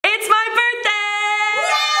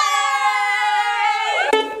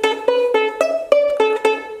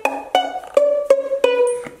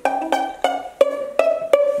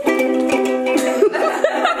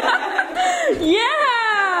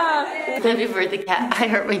birthday, cat. I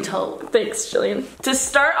hurt my toe. Thanks, Jillian. To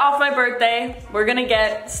start off my birthday, we're gonna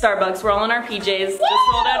get Starbucks. We're all in our PJs, just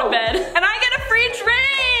rolled out of bed. And I get a free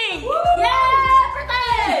drink! Woo! Yeah,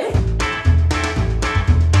 birthday!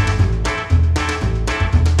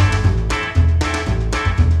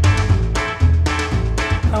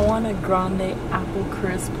 I want a grande apple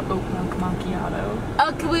crisp oat milk macchiato.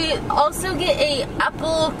 Oh, can we also get a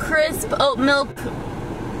apple crisp oat milk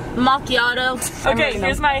macchiato? Okay,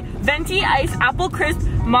 here's my venti ice apple crisp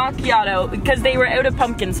macchiato because they were out of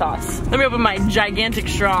pumpkin sauce. Let me open my gigantic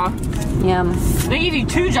straw. Yum. They give you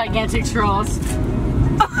 2 gigantic straws.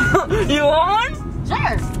 You want one?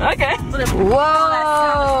 Sure. Okay.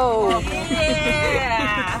 Whoa!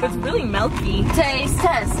 Yeah. It's really milky. Taste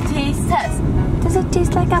test, taste test. Does it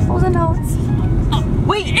taste like apples and oats? Oh,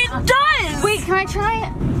 wait, it does! Wait, can I try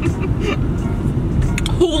it?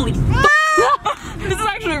 Holy This is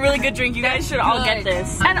actually a really good drink. You guys should all get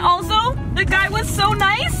this. And also, the guy was so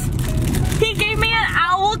nice. He gave me an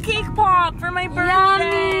owl cake pop for my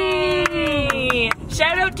birthday. Yummy.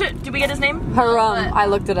 Shout out to, did we get his name? Haram. I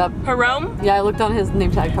looked it up. Haram? Yeah, I looked on his name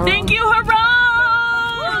tag. Haram. Thank you, Haram!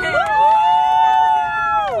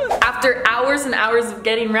 After hours and hours of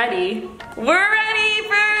getting ready, we're ready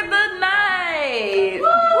for the night.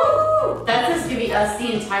 Woo! That's just gonna be us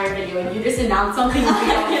the entire video, and you just announce something.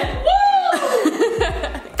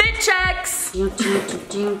 Fit checks. Okay,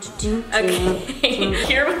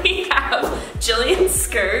 here we have Jillian's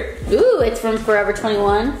skirt. Ooh, it's from Forever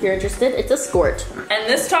 21. If you're interested, it's a skirt. And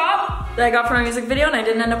this top that I got for my music video, and I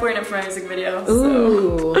didn't end up wearing it for my music video.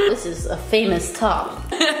 Ooh, this is a famous top.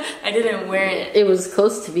 I didn't wear it. It was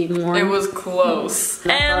close to being worn. It was close.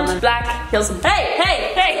 And black heels. Hey,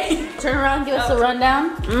 hey, hey! Turn around, give us a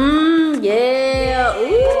rundown. Yeah.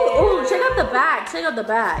 Ooh, check out the back. Check out the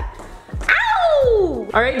back. Ow!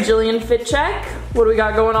 All right, Jillian, fit check. What do we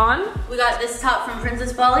got going on? We got this top from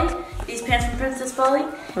Princess Polly. These pants from Princess Polly.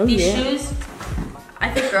 Oh, these yeah. shoes, I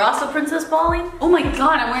think are also Princess Polly. Oh my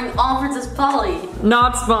god, I'm wearing all Princess Polly.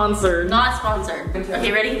 Not sponsored. Not sponsored.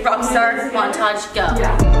 Okay, ready? Rockstar montage, go.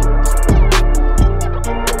 Yeah.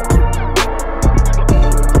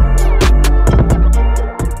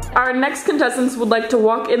 Our next contestants would like to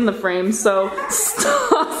walk in the frame, so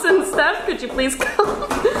Stas and Steph, could you please come?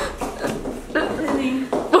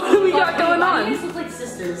 What do we got going on? You guys look like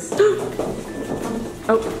sisters.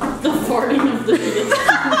 Oh. The forming of the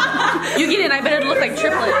You get it, I bet it look like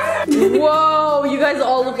triplets. Whoa, you guys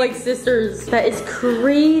all look like sisters. That is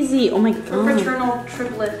crazy. Oh my god. Fraternal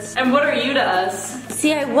triplets. And what are you to us?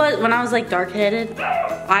 See, when I was like dark-headed,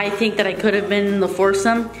 I think that I could have been the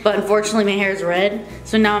foursome, but unfortunately my hair is red,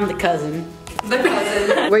 so now I'm the cousin. The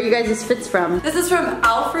cousin. Where are you guys' fits from? This is from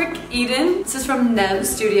Alfric Eden. This is from Nev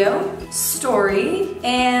Studio. Story.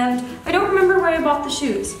 And I don't remember where I bought the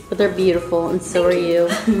shoes. But they're beautiful, and so are you.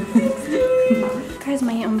 Guys,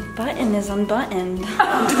 my button is unbuttoned.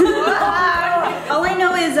 All I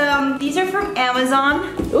know is these are from Amazon.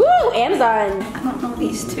 Ooh, Amazon. I don't know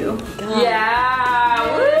these two. God. Yeah.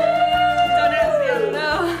 Woo. Don't ask me, I don't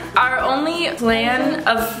know. Our only plan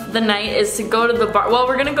of the night is to go to the bar. Well,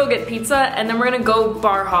 we're gonna go get pizza and then we're gonna go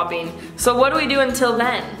bar hopping. So what do we do until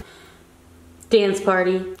then? Dance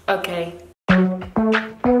party. Okay.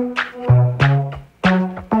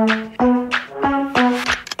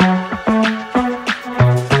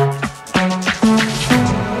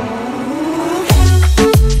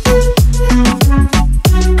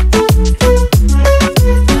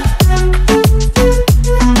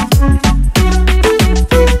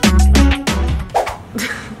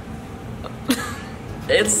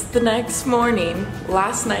 It's the next morning.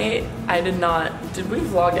 Last night, I did we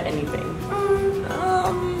vlog anything?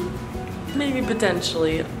 Maybe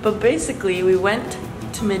potentially. But basically, we went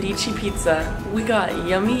to Medici Pizza. We got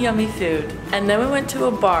yummy, yummy food. And then we went to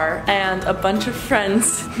a bar and a bunch of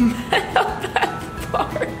friends met up at the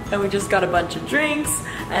bar. And we just got a bunch of drinks.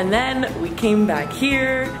 And then we came back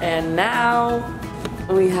here and now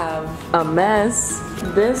we have a mess.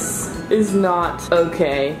 This is not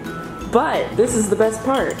okay. But this is the best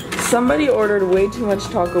part. Somebody ordered way too much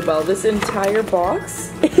Taco Bell. This entire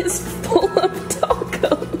box is full of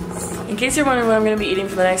tacos. In case you're wondering what I'm gonna be eating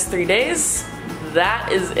for the next 3 days,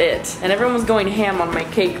 that is it. And everyone was going ham on my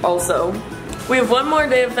cake also. We have one more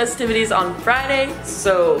day of festivities on Friday,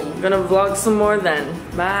 so I'm gonna vlog some more then.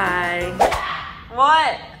 Bye.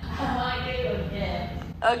 What? I want to give you a gift.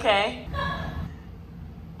 Okay.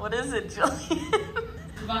 What is it, Jillian?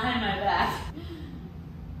 Behind my back.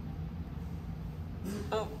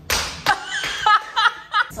 Oh.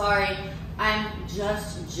 Sorry, I'm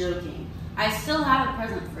just joking. I still have a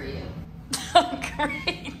present for you. Oh,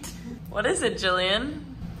 great. What is it, Jillian?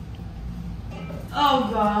 Oh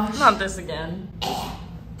gosh. Not this again. I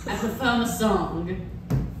prefer my song.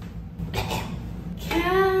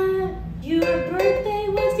 Cat, your birthday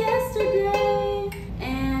was yesterday,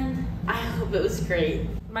 and I hope it was great.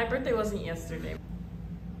 My birthday wasn't yesterday.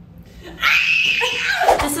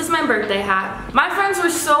 This is my birthday hat. My friends were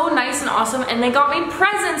so nice and awesome and they got me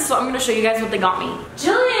presents, so I'm gonna show you guys what they got me.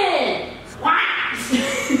 Jillian!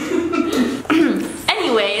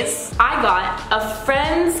 Anyways, I got a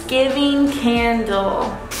Friendsgiving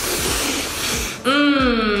candle.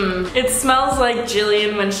 It smells like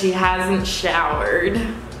Jillian when she hasn't showered.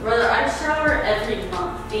 Brother, I shower every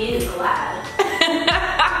month. Be glad.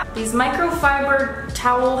 These microfiber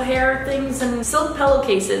towel hair things and silk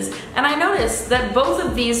pillowcases. And I noticed that both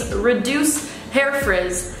of these reduce hair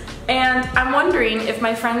frizz. And I'm wondering if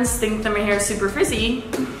my friends think that my hair is super frizzy.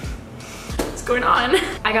 What's going on?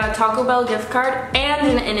 I got a Taco Bell gift card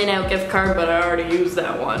and an In-N-Out gift card, but I already used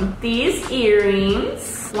that one. These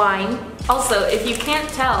earrings, wine. Also, if you can't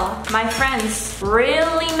tell, my friends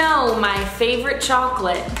really know my favorite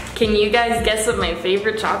chocolate. Can you guys guess what my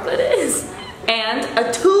favorite chocolate is? And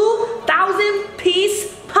a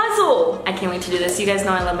 2,000-piece puzzle. I can't wait to do this. You guys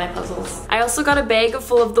know I love my puzzles. I also got a bag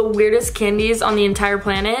full of the weirdest candies on the entire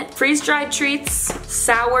planet. Freeze-dried treats,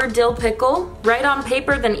 sour dill pickle, write on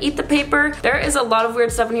paper, then eat the paper. There is a lot of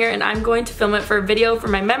weird stuff in here and I'm going to film it for a video for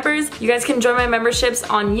my members. You guys can join my memberships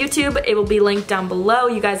on YouTube. It will be linked down below.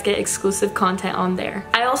 You guys get exclusive content on there.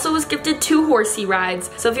 I also was gifted 2 horsey rides.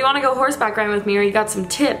 So if you want to go horseback riding with me or you got some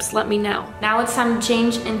tips, let me know. Now it's time to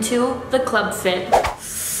change into the club fit.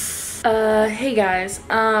 Hey guys,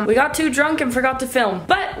 we got too drunk and forgot to film,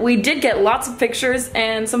 but we did get lots of pictures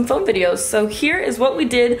and some phone videos, so here is what we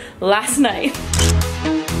did last night.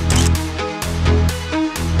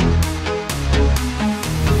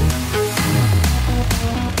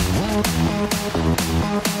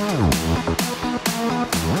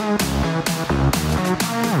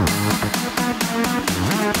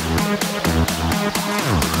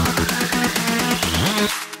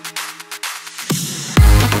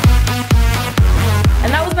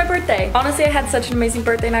 Honestly, I had such an amazing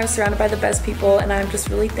birthday and I was surrounded by the best people and I'm just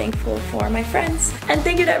really thankful for my friends. And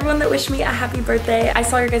thank you to everyone that wished me a happy birthday. I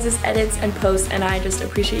saw your guys' edits and posts and I just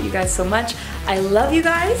appreciate you guys so much. I love you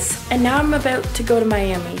guys. And now I'm about to go to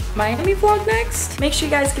Miami. Miami vlog next. Make sure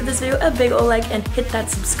you guys give this video a big ol' like and hit that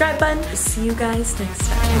subscribe button. See you guys next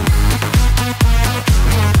time.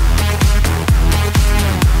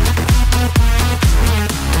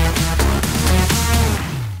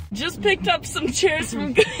 Just picked up some chairs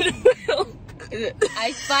from Goodwill.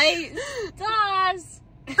 I fight. Does.